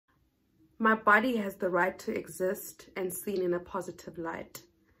My body has the right to exist and seen in a positive light.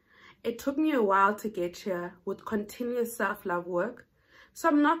 It took me a while to get here with continuous self-love work, so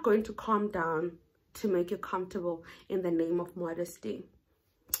I'm not going to calm down to make you comfortable in the name of modesty.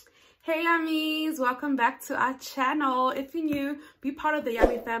 Hey Yammies, welcome back to our channel. If you're new, be part of the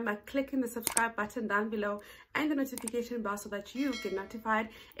Yummy fam by clicking the subscribe button down below and the notification bell so that you get notified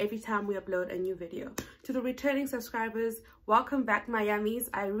every time we upload a new video. To the returning subscribers, welcome back my Yummies.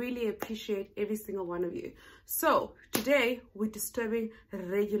 I really appreciate every single one of you. So today we're disturbing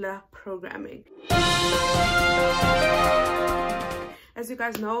regular programming. As you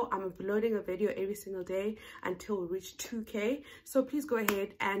guys know, I'm uploading a video every single day until we reach 2K. So please go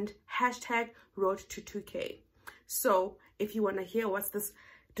ahead and hashtag road to 2K. So if you want to hear what's this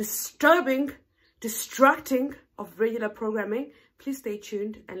disturbing, distracting of regular programming, please stay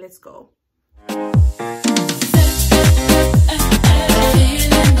tuned and let's go.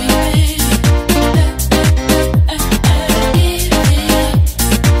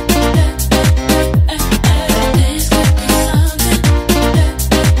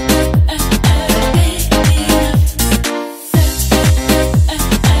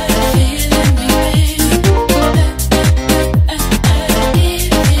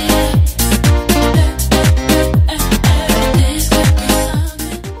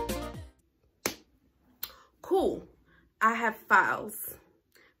 Cool, I have files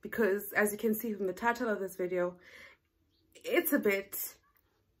because as you can see from the title of this video, it's a bit,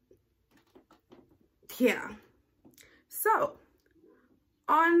 yeah. So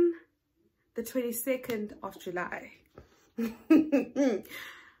on the 22nd of July,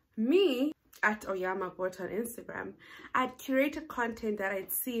 me at Oyama Bot on Instagram, I'd curated content that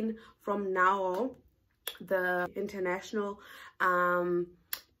I'd seen from Now, the international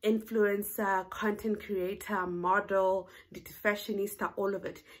influencer, content creator, model, fashionista, all of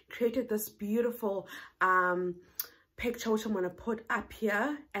it. Created this beautiful picture which I'm gonna put up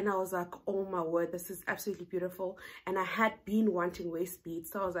here, and I was like, oh my word, this is absolutely beautiful. And I had been wanting waist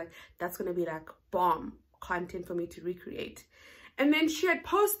beads, so I was like, that's gonna be like bomb content for me to recreate. And then she had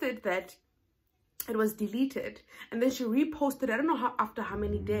posted that it was deleted, and then she reposted, I don't know how, after how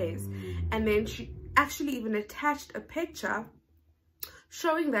many days, and then she actually even attached a picture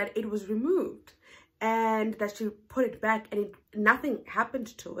showing that it was removed and that she put it back, and nothing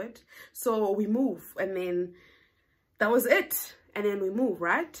happened to it. So we move, and then that was it, and then we move,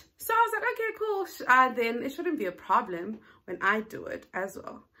 right? So I was like, okay, cool. Then it shouldn't be a problem when I do it as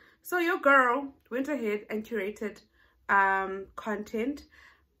well. So your girl went ahead and curated content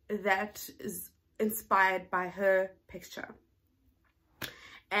that is inspired by her picture,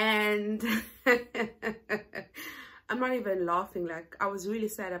 and I'm not even laughing, like I was really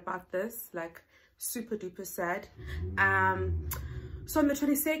sad about this, like super duper sad. So on the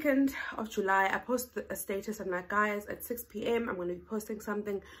 22nd of July, I posted a status. I'm like, guys, at 6 p.m. I'm going to be posting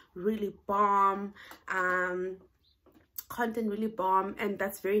something really bomb, content really bomb, and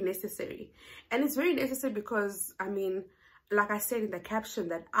that's very necessary. And it's very necessary because, I mean, like I said in the caption,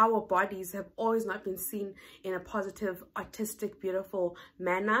 that our bodies have always not been seen in a positive, artistic, beautiful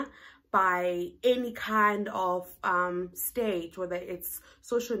manner by any kind of stage, whether it's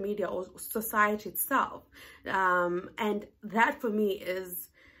social media or society itself. And that for me is,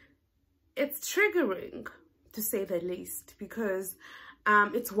 it's triggering to say the least, because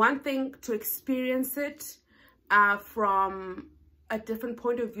it's one thing to experience it from a different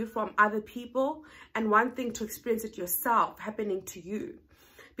point of view from other people, and one thing to experience it yourself happening to you.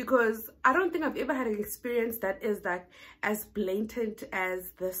 Because I don't think I've ever had an experience that is like as blatant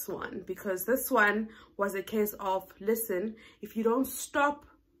as this one, because this one was a case of, listen, if you don't stop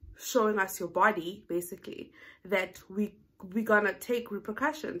showing us your body, basically, that we're gonna take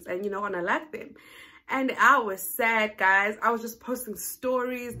repercussions and you're not gonna like them. And I was sad, guys. I was just posting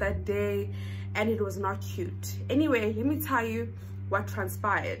stories that day and it was not cute. Anyway, let me tell you what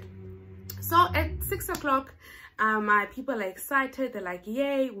transpired. So at 6 o'clock, my people are excited. They're like,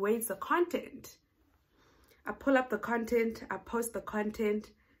 yay, where's the content? I pull up the content, I post the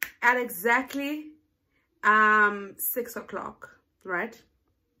content at exactly 6 o'clock, right?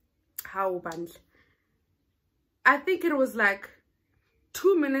 How bunch? I think it was like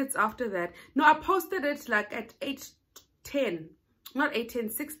 2 minutes after that. No, I posted it like at 8:10, not 8:10,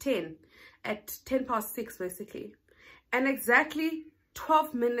 6:10, at 10 past 6 basically. And exactly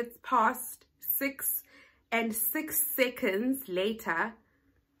 12 minutes past 6 and 6 seconds later,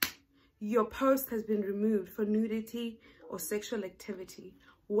 your post has been removed for nudity or sexual activity.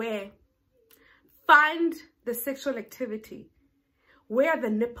 Where? Find the sexual activity. Where are the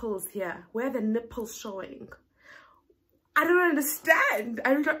nipples here? Where are the nipples showing? I don't understand.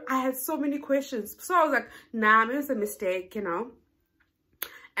 I had so many questions. So I was like, nah, maybe it's a mistake, you know.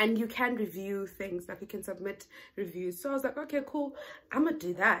 And you can review things, like you can submit reviews. So I was like, okay, cool. I'm gonna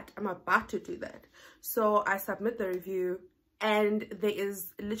do that. I'm about to do that. So I submit the review and there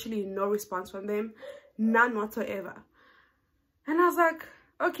is literally no response from them, none whatsoever. And I was like,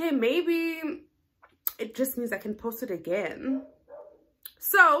 okay, maybe it just means I can post it again.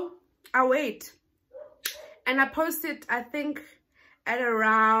 So I wait. And I posted, I think, at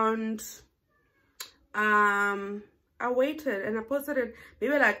around, I waited and I posted it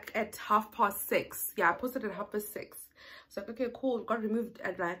maybe like at 6:30. Yeah, I posted at 6:30. So like, okay, cool. It got removed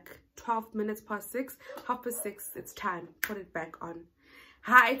at like 12 minutes past 6. 6:30, it's time. Put it back on.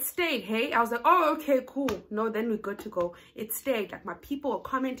 It stayed, hey? I was like, oh, okay, cool. No, then we're good to go. It stayed. Like, my people were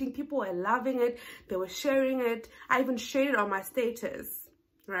commenting. People were loving it. They were sharing it. I even shared it on my status,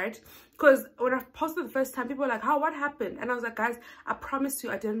 right? Because when I posted the first time, people were like, what happened? And I was like, guys, I promise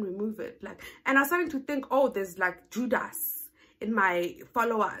you I didn't remove it. Like, and I was starting to think, oh, there's like Judas in my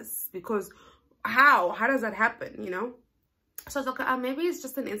followers, because how does that happen, you know? So I was like, maybe it's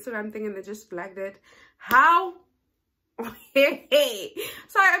just an Instagram thing and they just flagged it. How? So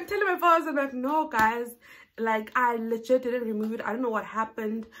I'm telling my followers, I'm like, no, guys, like, I legit didn't remove it. I don't know what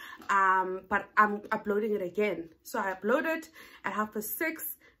happened, but I'm uploading it again. So I upload it at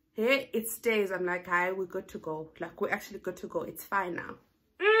 6:30. Hey, it stays. I'm like, hi, we're good to go. Like, we're actually good to go. It's fine now.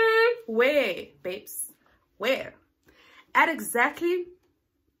 Where, babes? Where? At exactly,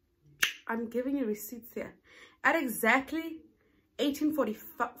 I'm giving you receipts here. At exactly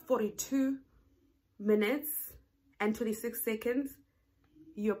 18:42 minutes and 26 seconds,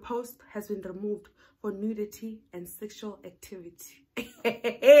 your post has been removed for nudity and sexual activity.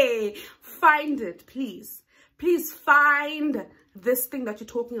 Find it, please. Please find this thing that you're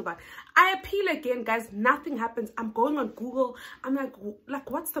talking about. I appeal again, guys. Nothing happens. I'm going on Google. I'm like,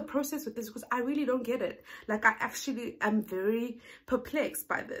 what's the process with this? Because I really don't get it. Like, I actually am very perplexed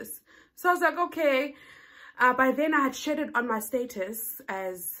by this. So I was like, okay. By then, I had shared it on my status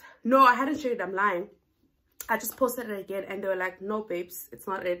as... No, I hadn't shared it. I'm lying. I just posted it again and they were like, no, babes, it's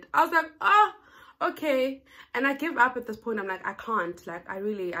not it. I was like, oh, okay. And I give up at this point. I'm like, I can't. Like, I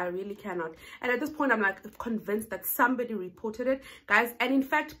really cannot. And at this point, I'm like convinced that somebody reported it, guys. And in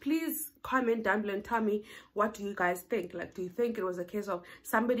fact, please comment down below and tell me, what do you guys think? Like, do you think it was a case of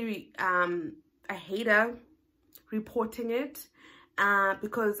somebody, a hater reporting it?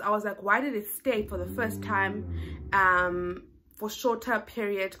 Because I was like, why did it stay for the first time for shorter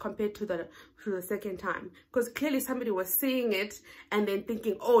period compared to the second time? Because clearly somebody was seeing it and then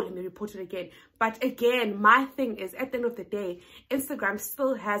thinking, oh, let me report it again. But again, my thing is, at the end of the day, Instagram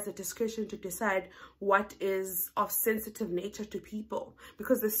still has the discretion to decide what is of sensitive nature to people,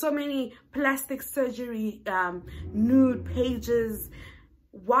 because there's so many plastic surgery nude pages.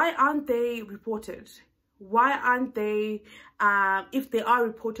 Why aren't they reported? Why aren't they, if they are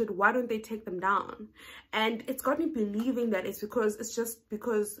reported, why don't they take them down? And it's got me believing that it's just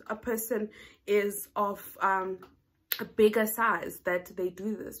because a person is of a bigger size that they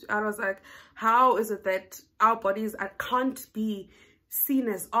do this. I was like, how is it that our bodies can't be seen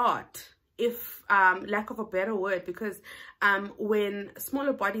as art? If lack of a better word, because when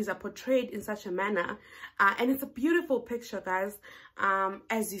smaller bodies are portrayed in such a manner, and it's a beautiful picture, guys,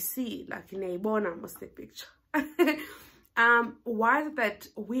 as you see, like in a bona mistake picture. Why is it that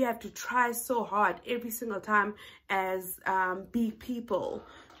we have to try so hard every single time as big people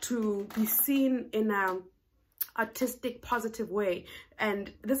to be seen in a artistic, positive way?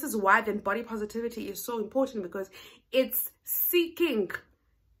 And this is why then body positivity is so important, because it's seeking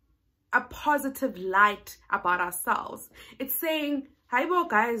a positive light about ourselves. It's saying, hi, well,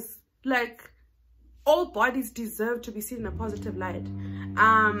 guys, like, all bodies deserve to be seen in a positive light.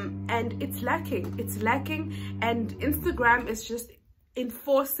 And it's lacking. And Instagram is just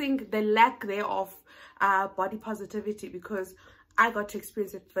enforcing the lack thereof body positivity, because I got to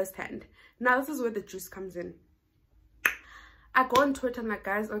experience it firsthand. Now, this is where the juice comes in. I go on Twitter, I'm like,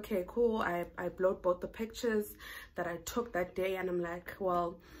 guys, okay, cool. I upload both the pictures that I took that day, and I'm like,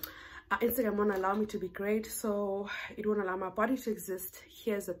 well, Instagram won't allow me to be great, so it won't allow my body to exist.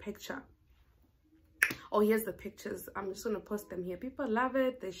 Here's a picture. Oh, here's the pictures. I'm just gonna post them here. People love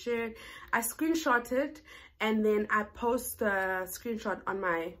it, they share it. I screenshot it and then I post the screenshot on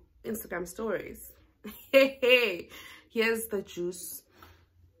my Instagram stories. Hey, here's the juice.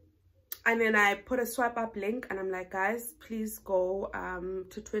 And then I put a swipe up link and I'm like, guys, please go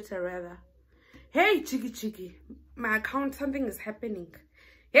to Twitter rather. Hey, Chiki, my account, something is happening.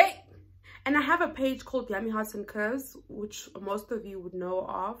 Hey. And I have a page called Yammiez, which most of you would know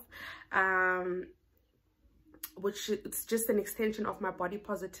of. which it's just an extension of my body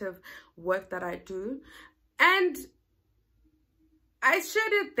positive work that I do. And I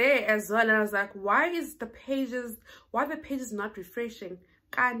shared it there as well, and I was like, why the pages not refreshing?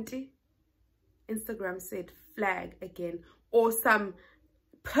 Kanti, Instagram said flag again, or some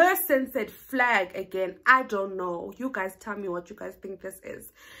person said flag again. I don't know. You guys tell me what you guys think this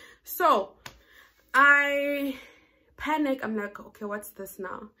is. So I panic. I'm like, okay, what's this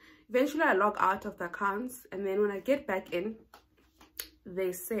now? Eventually I log out of the accounts, and then when I get back in,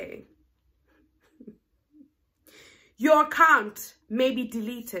 they say your account may be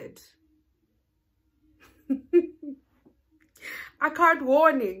deleted. Account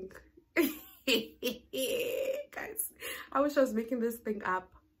warning. Guys, I wish I was making this thing up.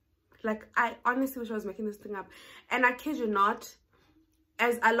 Like, I honestly wish I was making this thing up. And I kid you not,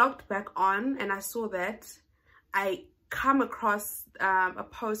 as I logged back on and I saw that, I come across a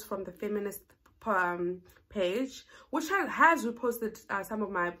post from the feminist page, which has reposted some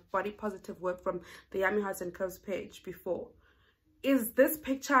of my body positive work from the Yammiez and Curves page before. Is this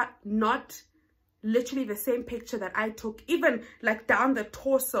picture not literally the same picture that I took, even like down the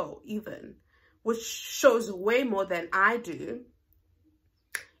torso even, which shows way more than I do?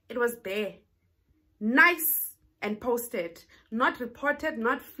 It was there, nice and posted, not reported,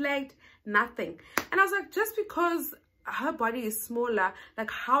 not flagged, nothing. And I was like, just because her body is smaller,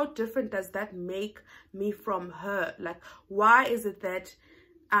 like, how different does that make me from her? Like, why is it that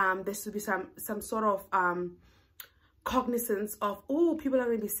there should be some sort of cognizance of, oh, people are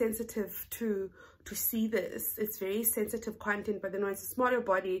really sensitive to see this, it's very sensitive content, but then when it's a smaller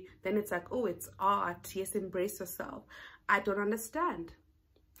body, then it's like, oh, it's art, yes, embrace yourself. I don't understand.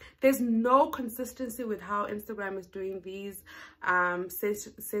 There's no consistency with how Instagram is doing these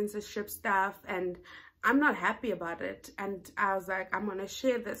censorship stuff, and I'm not happy about it. And I was like, I'm gonna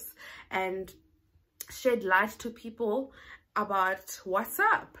share this and shed light to people about what's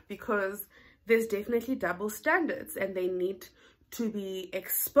up, because there's definitely double standards and they need to be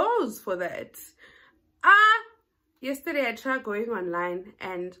exposed for that. Yesterday I tried going online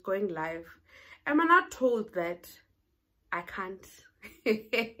and going live. Am I not told that I can't?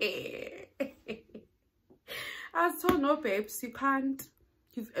 I was told, no babes, you can't.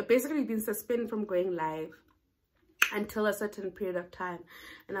 You've basically been suspended from going live until a certain period of time.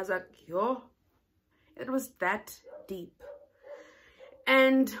 And I was like, yo, it was that deep.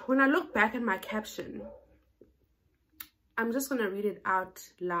 And when I look back at my caption, I'm just going to read it out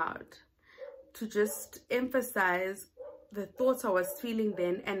loud to just emphasize the thoughts I was feeling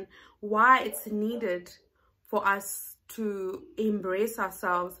then and why it's needed for us to embrace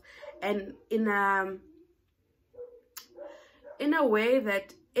ourselves, and in a way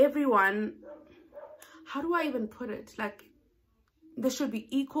that everyone, how do I even put it, like, there should be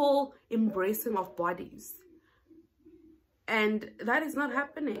equal embracing of bodies. And that is not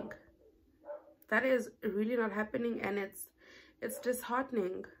happening. That is really not happening. And it's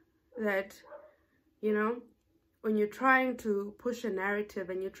disheartening that, you know, when you're trying to push a narrative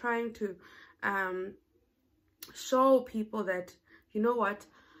and you're trying to show people that, you know what,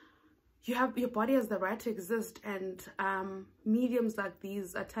 your body has the right to exist, and mediums like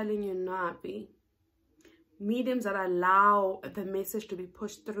these are telling you not be. Mediums that allow the message to be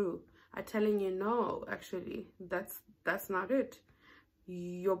pushed through are telling you, no, actually, that's not it.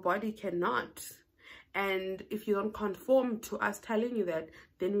 Your body cannot. And if you don't conform to us telling you that,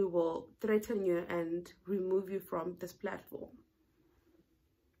 then we will threaten you and remove you from this platform.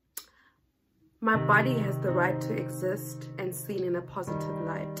 My body has the right to exist and seen in a positive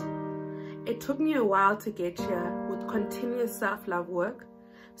light. It took me a while to get here with continuous self-love work,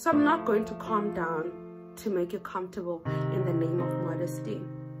 so I'm not going to calm down to make you comfortable in the name of modesty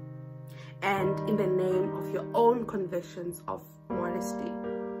and in the name of your own convictions of modesty.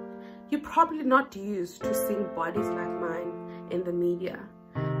 You're probably not used to seeing bodies like mine in the media,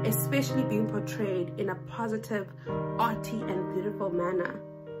 especially being portrayed in a positive, arty and beautiful manner.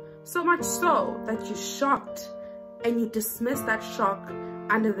 So much so that you're shocked and you dismiss that shock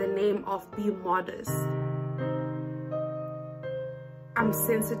under the name of being modest. I'm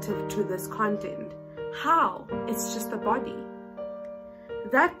sensitive to this content. How? It's just a body.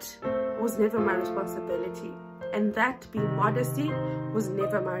 That was never my responsibility. And that being modesty was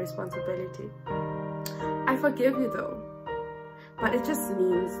never my responsibility. I forgive you though. But it just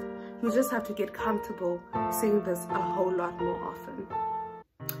means you just have to get comfortable saying this a whole lot more often.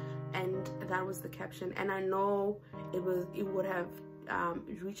 And that was the caption. And I know it would have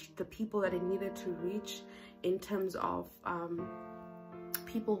reached the people that it needed to reach in terms of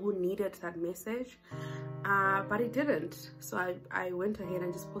people who needed that message, but it didn't. So I went ahead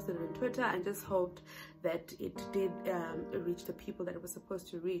and just posted it on Twitter and just hoped that it did reach the people that it was supposed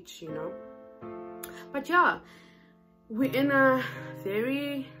to reach, you know. But yeah, we're in a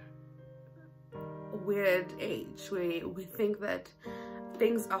very weird age where we think that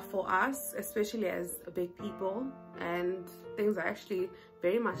things are for us, especially as big people, and things are actually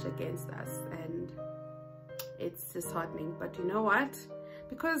very much against us, and it's disheartening. But you know what,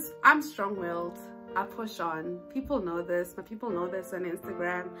 because I'm strong-willed, I push on. People know this. My people know this on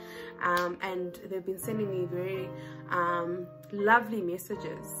Instagram, and they've been sending me very lovely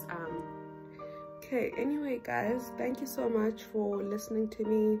messages. Okay, anyway guys, thank you so much for listening to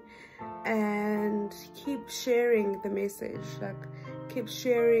me, and keep sharing the message, like keep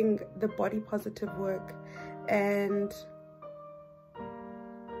sharing the body positive work, and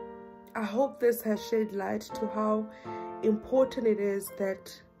I hope this has shed light to how important it is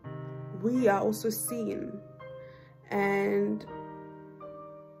that we are also seen, and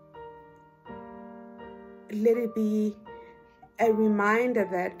let it be a reminder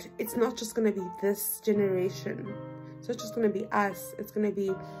that it's not just going to be this generation, it's not just going to be us, it's going to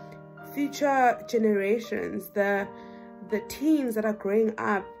be future generations, the teens that are growing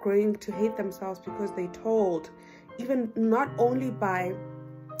up, growing to hate themselves because they told, even not only by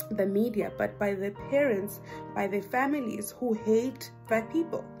the media but by their parents, by their families, who hate fat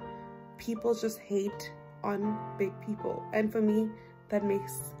people. People just hate on big people, and for me that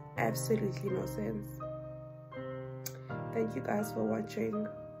makes absolutely no sense. Thank you guys for watching.